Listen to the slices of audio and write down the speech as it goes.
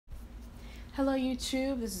Hello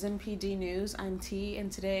YouTube, this is NPD News. I'm T,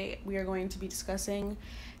 and today we are going to be discussing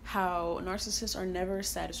how narcissists are never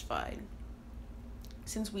satisfied.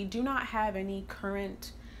 Since we do not have any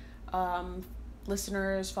current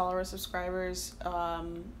listeners, followers, subscribers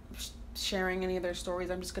sharing any of their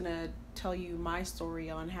stories, I'm just going to tell you my story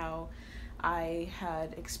on how I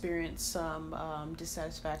had experienced some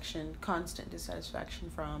constant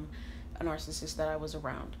dissatisfaction from a narcissist that I was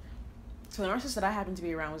around. So the narcissist that I happened to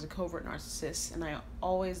be around was a covert narcissist, and I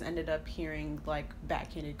always ended up hearing like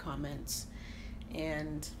backhanded comments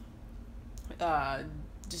and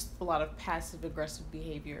just a lot of passive aggressive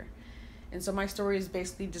behavior. And so my story is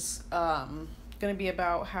basically just going to be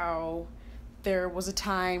about how there was a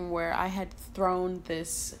time where I had thrown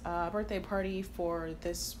this birthday party for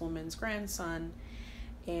this woman's grandson,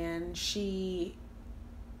 and she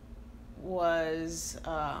was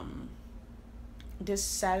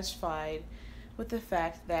dissatisfied with the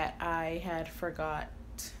fact that I had forgot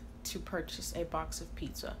to purchase a box of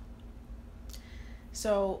pizza.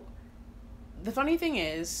 So the funny thing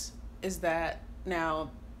is that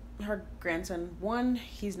now her grandson, one,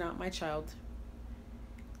 he's not my child.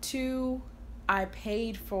 Two, I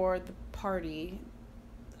paid for the party,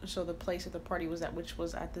 so the place that the party was at, which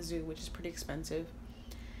was at the zoo, which is pretty expensive.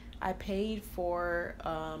 I paid for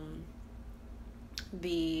all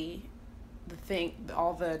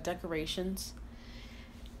the decorations,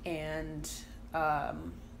 and I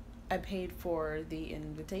paid for the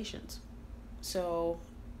invitations. So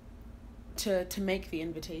to make the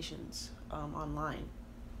invitations online.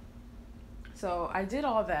 So I did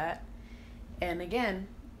all that, and again,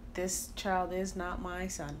 this child is not my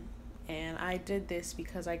son, and I did this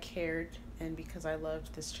because I cared and because I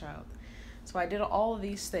loved this child. So I did all of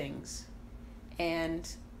these things, and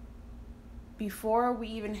before we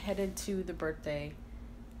even headed to the birthday,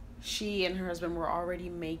 she and her husband were already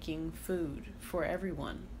making food for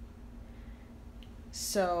everyone.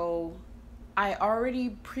 So I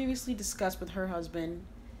already previously discussed with her husband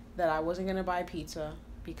that I wasn't going to buy pizza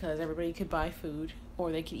because everybody could buy food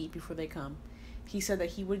or they could eat before they come. He said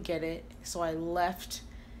that he would get it, so I left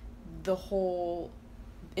the whole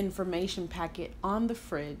information packet on the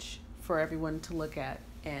fridge for everyone to look at,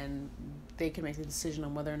 and they could make the decision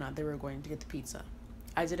on whether or not they were going to get the pizza.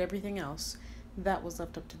 I did everything else. That was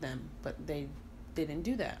left up to them, but they didn't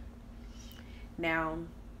do that. Now,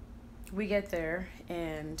 we get there,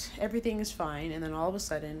 and everything is fine, and then all of a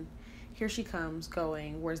sudden, here she comes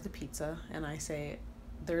going, "Where's the pizza?" And I say,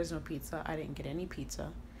 "There is no pizza. I didn't get any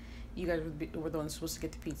pizza. You guys were the ones supposed to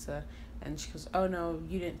get the pizza." And she goes, "Oh, no,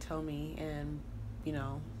 you didn't tell me." And,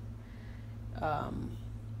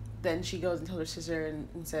 then she goes and tells her sister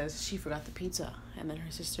and says she forgot the pizza. And then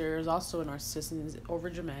her sister is also a narcissist and is over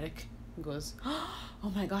dramatic and goes,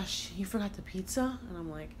 "Oh my gosh, you forgot the pizza?" And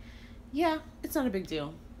I'm like, "Yeah, it's not a big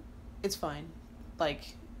deal. It's fine.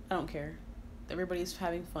 Like, I don't care. Everybody's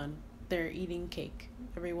having fun. They're eating cake.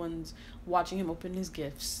 Everyone's watching him open his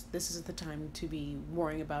gifts. This is the time to be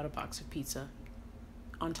worrying about a box of pizza.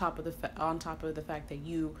 On top of the fact that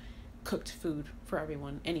you cooked food for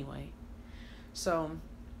everyone anyway." So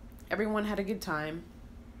everyone had a good time.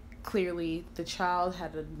 Clearly, the child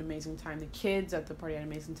had an amazing time. The kids at the party had an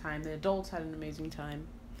amazing time. The adults had an amazing time.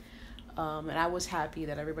 And I was happy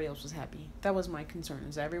that everybody else was happy. That was my concern,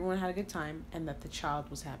 is that everyone had a good time and that the child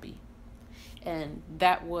was happy. And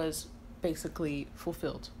that was basically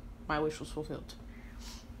fulfilled. My wish was fulfilled.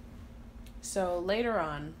 So later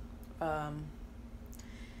on,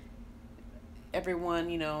 everyone,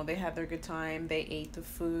 they had their good time. They ate the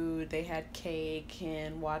food, they had cake,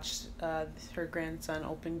 and watched her grandson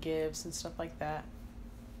open gifts and stuff like that.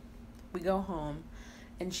 We go home,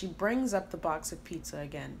 and she brings up the box of pizza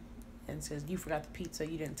again and says, "You forgot the pizza.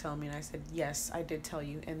 You didn't tell me." And I said, "Yes, I did tell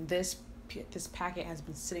you. And this packet has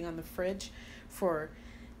been sitting on the fridge for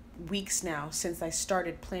weeks now since I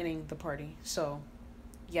started planning the party. So,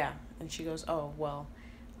 yeah." And she goes, "Oh, well,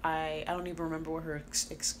 I don't even remember what her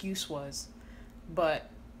excuse was." But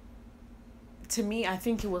to me, I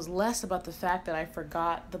think it was less about the fact that I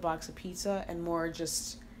forgot the box of pizza and more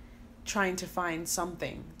just trying to find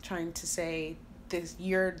something, trying to say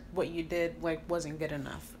what you did wasn't good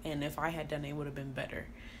enough, and if I had done it, it would have been better.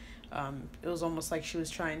 It was almost like she was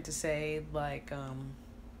trying to say like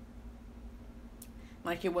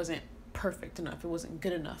it wasn't perfect enough, it wasn't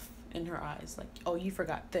good enough in her eyes. Like, "Oh, you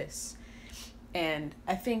forgot this." And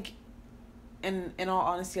I think, in all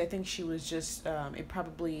honesty, I think she was just, it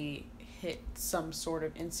probably hit some sort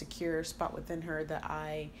of insecure spot within her that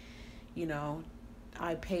I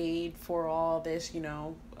paid for all this, and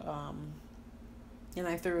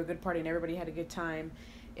I threw a good party and everybody had a good time.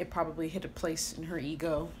 It probably hit a place in her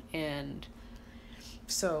ego, and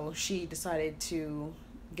So she decided to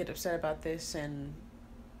get upset about this and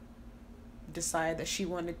decide that she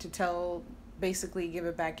wanted to basically give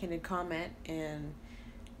a backhanded comment and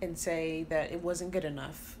say that it wasn't good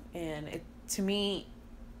enough. And it to me,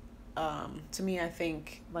 I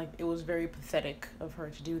think like it was very pathetic of her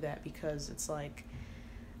to do that, because it's like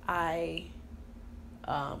I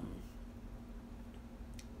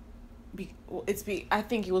I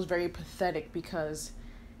think it was very pathetic because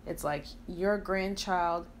it's like your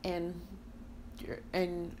grandchild and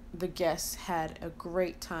the guests had a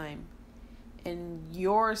great time, and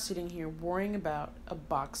you're sitting here worrying about a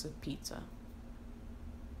box of pizza.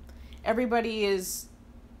 Everybody is,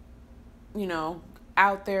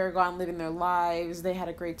 out there, gone living their lives. They had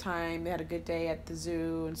a great time. They had a good day at the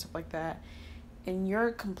zoo and stuff like that. And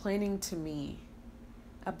you're complaining to me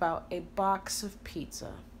about a box of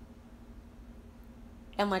pizza.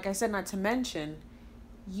 And like I said, not to mention,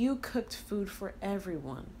 you cooked food for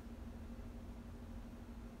everyone.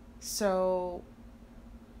 So,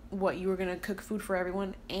 what, you were going to cook food for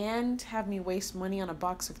everyone and have me waste money on a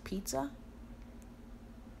box of pizza?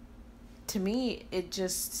 To me, it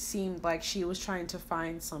just seemed like she was trying to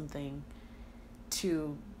find something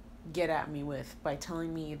to get at me with by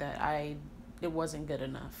telling me that it wasn't good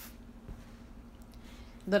enough.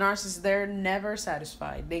 The narcissists, they're never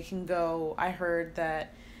satisfied. They can go, I heard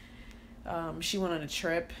that she went on a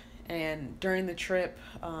trip, and during the trip,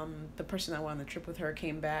 the person that went on the trip with her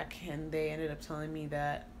came back, and they ended up telling me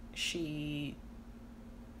that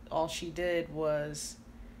all she did was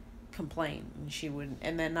complain.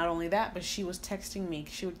 And then not only that, but she was texting me.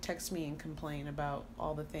 She would text me and complain about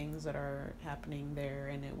all the things that are happening there,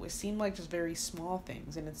 and it seemed like just very small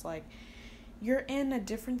things. And it's like, you're in a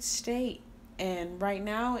different state. And right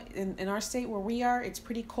now, in our state where we are, it's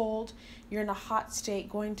pretty cold. You're in a hot state,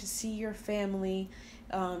 going to see your family.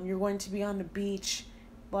 You're going to be on the beach.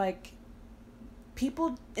 Like, some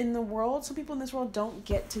people in this world don't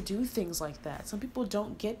get to do things like that. Some people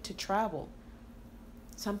don't get to travel.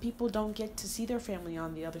 Some people don't get to see their family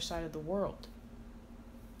on the other side of the world.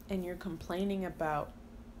 And you're complaining about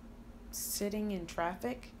sitting in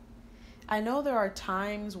traffic? I know there are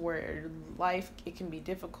times where it can be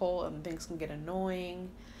difficult and things can get annoying,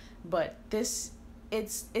 but it's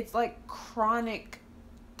like chronic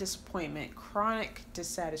disappointment, chronic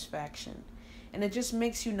dissatisfaction, and it just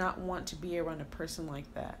makes you not want to be around a person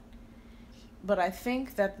like that. But I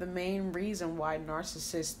think that the main reason why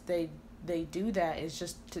narcissists they do that is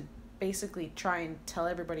just to basically try and tell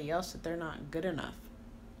everybody else that they're not good enough.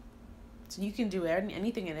 So you can do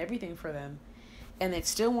anything and everything for them, and it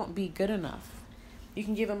still won't be good enough. You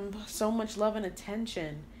can give them so much love and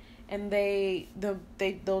attention, and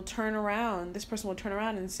they'll turn around. This person will turn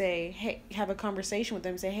around and say, "Hey," have a conversation with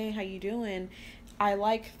them, say, "Hey, how you doing? I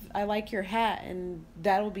like your hat," and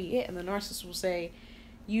that'll be it. And the narcissist will say,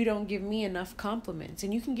 "You don't give me enough compliments."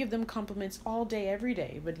 And you can give them compliments all day, every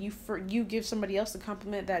day, but you give somebody else the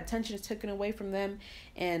compliment, that attention is taken away from them,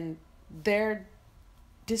 and they're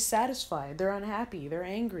dissatisfied, they're unhappy, they're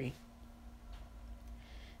angry.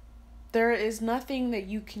 There is nothing that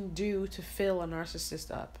you can do to fill a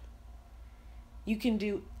narcissist up. You can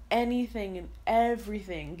do anything and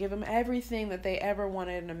everything, give them everything that they ever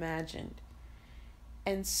wanted and imagined,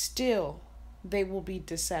 and still they will be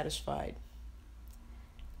dissatisfied.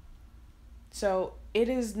 So it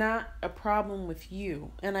is not a problem with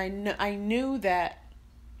you. And I knew that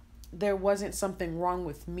there wasn't something wrong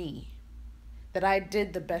with me, that I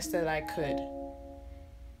did the best that I could.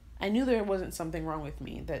 I knew there wasn't something wrong with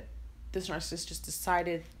me, that this narcissist just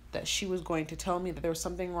decided that she was going to tell me that there was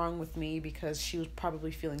something wrong with me because she was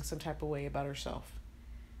probably feeling some type of way about herself.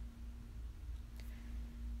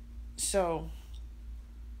 So,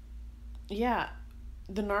 yeah,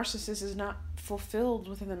 the narcissist is not fulfilled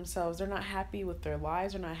within themselves. They're not happy with their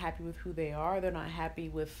lives. They're not happy with who they are. They're not happy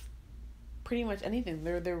with pretty much anything.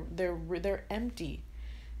 They're empty.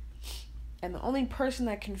 And the only person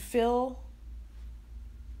that can fill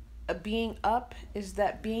a being up is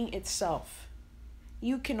that being itself.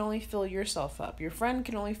 You can only fill yourself up. Your friend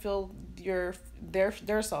can only fill their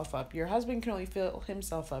self up. Your husband can only fill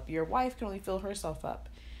himself up. Your wife can only fill herself up.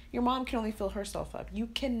 Your mom can only fill herself up. You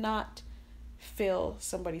cannot fill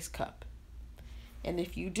somebody's cup. And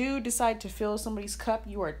if you do decide to fill somebody's cup,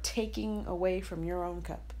 you are taking away from your own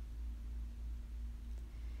cup.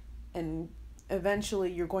 And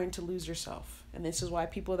eventually you're going to lose yourself. And this is why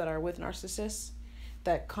people that are with narcissists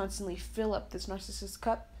that constantly fill up this narcissist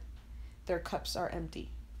cup, their cups are empty.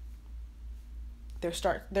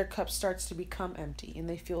 Their cup starts to become empty, and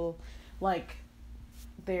they feel like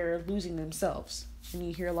they're losing themselves. And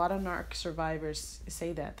you hear a lot of narc survivors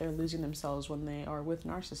say that they're losing themselves when they are with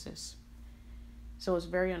narcissists. So it's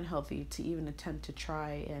very unhealthy to even attempt to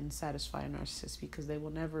try and satisfy a narcissist, because they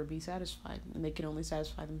will never be satisfied, and they can only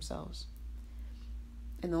satisfy themselves.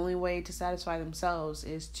 And the only way to satisfy themselves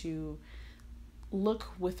is to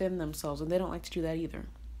look within themselves, and they don't like to do that either.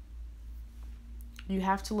 You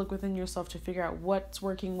have to look within yourself to figure out what's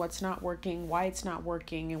working, what's not working, why it's not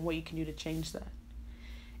working, and what you can do to change that.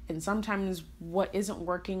 And sometimes what isn't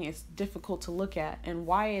working is difficult to look at, and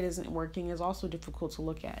why it isn't working is also difficult to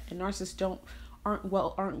look at. And narcissists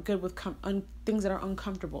aren't good with things that are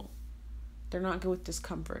uncomfortable. They're not good with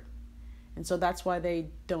discomfort. And so that's why they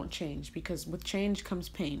don't change, because with change comes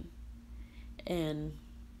pain. And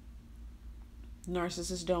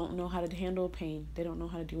narcissists don't know how to handle pain. They don't know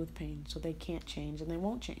how to deal with pain, so they can't change, and they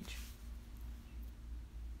won't change.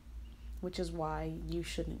 Which is why you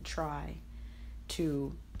shouldn't try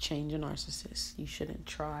to change a narcissist. You shouldn't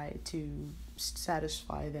try to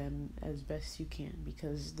satisfy them as best you can,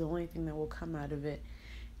 because the only thing that will come out of it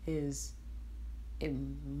is it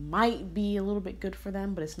might be a little bit good for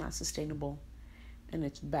them, but it's not sustainable, and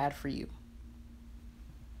it's bad for you.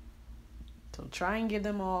 So try and give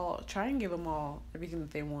them all everything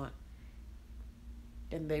that they want,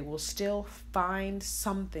 and they will still find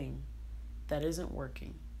something that isn't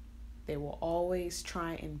working. They will always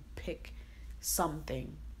try and pick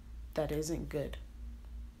something that isn't good.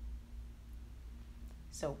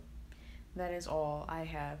 So that is all I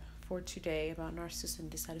have for today about narcissism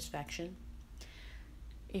and dissatisfaction.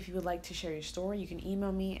 If you would like to share your story, you can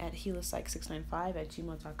email me at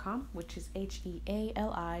healipsych695@gmail.com, which is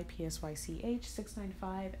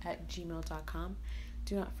HEALIPSYCH695@gmail.com.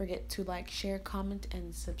 Do not forget to like, share, comment,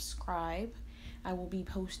 and subscribe. I will be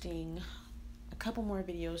posting a couple more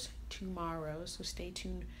videos tomorrow, so stay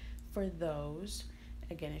tuned for those.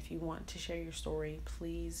 Again, if you want to share your story,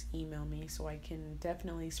 please email me so I can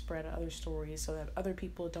definitely spread other stories so that other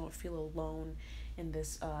people don't feel alone in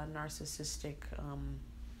this narcissistic,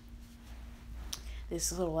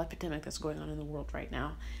 this little epidemic that's going on in the world right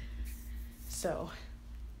now. So,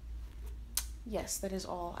 yes, that is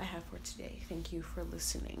all I have for today. Thank you for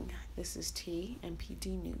listening. This is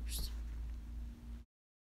TMPD News.